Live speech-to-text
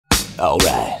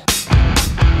Alright,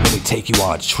 let me take you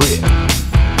on a trip,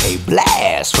 a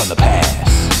blast from the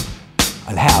past,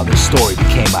 on how this story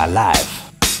became my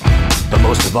life, but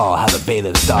most of all, how the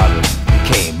bailiff's daughter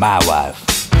became my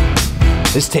wife.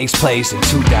 This takes place in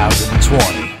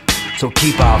 2020, so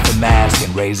keep off the mask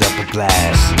and raise up a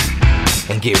glass,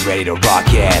 and get ready to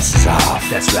rock your asses off,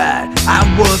 that's right. I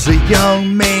was a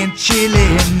young man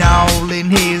chillin', all in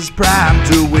his prime,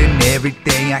 doing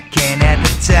everything I can at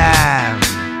the time.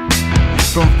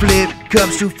 From flip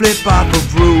cups to flip off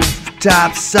of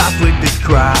rooftops, off with the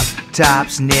crop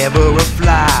tops, never a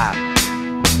flop.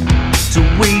 To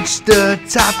reach the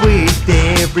top with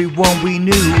everyone we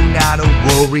knew, not a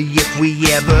worry if we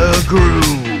ever grew.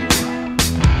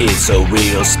 It's a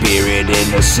real spirit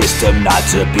in the system, not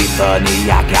to be funny,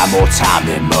 I got more time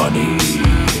than money.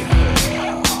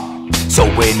 So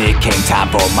when it came time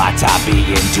for my top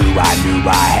being due, I knew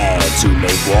I had to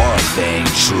make one thing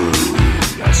true.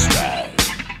 That's right.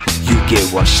 You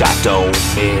get one shot, don't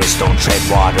miss, don't tread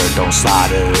water, don't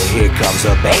slaughter. Here comes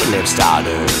a bailiff's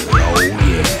daughter, oh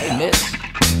yeah.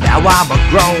 Now I'm a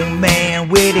grown man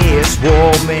with this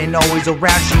woman always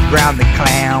around. She ground the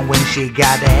clown when she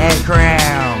got that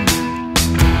crown.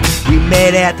 We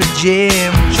met at the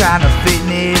gym, trying to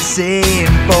fitness in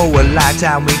for a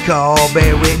lifetime we call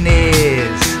bear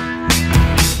witness.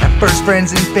 At first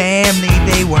friends and family,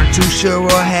 they weren't too sure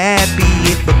or happy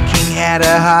if a king had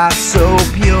a heart so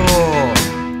pure.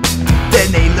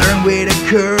 Then they learned where to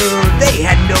curve, they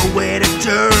had nowhere to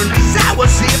turn, 'cause I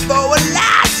was here for a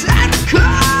lifetime to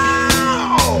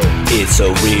call. It's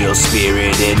a real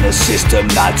spirit in the system,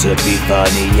 not to be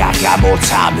funny, I got more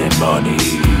time than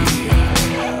money.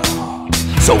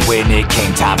 So when it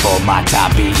came time for my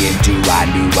top being due, I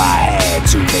knew I had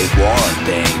to make one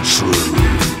thing true.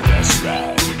 That's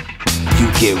right. You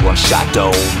get one shot,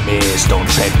 don't miss, don't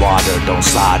tread water, don't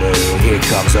slaughter. Here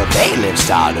comes a bailiff's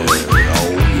daughter,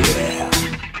 oh yeah.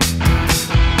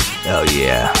 Oh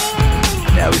yeah.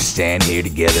 Now we stand here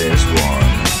together as one.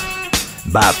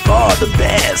 By far the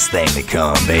best thing to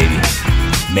come, baby.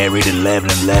 Married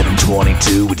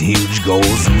 11/11/22 with huge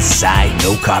goals in sight.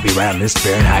 No copyright on this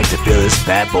Fahrenheit to fill this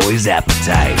fat boy's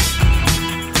appetite.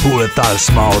 Who would have thought a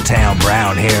small town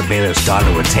brown hair bailiff's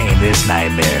daughter would tame this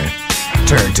nightmare?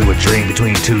 Turn to a dream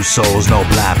between two souls, no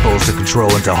blindfolds to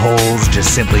control into holes,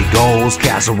 just simply goals,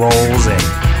 casseroles, and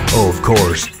oh of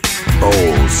course,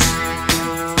 bowls.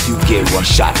 You get one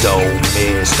shot, don't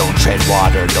miss, don't tread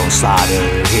water, don't slaughter.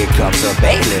 Here comes a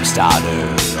bailiff's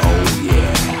daughter, oh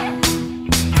yeah.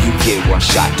 You get one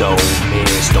shot, don't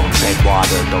miss, don't tread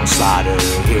water, don't slaughter.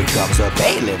 Here comes a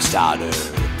bailiff's daughter.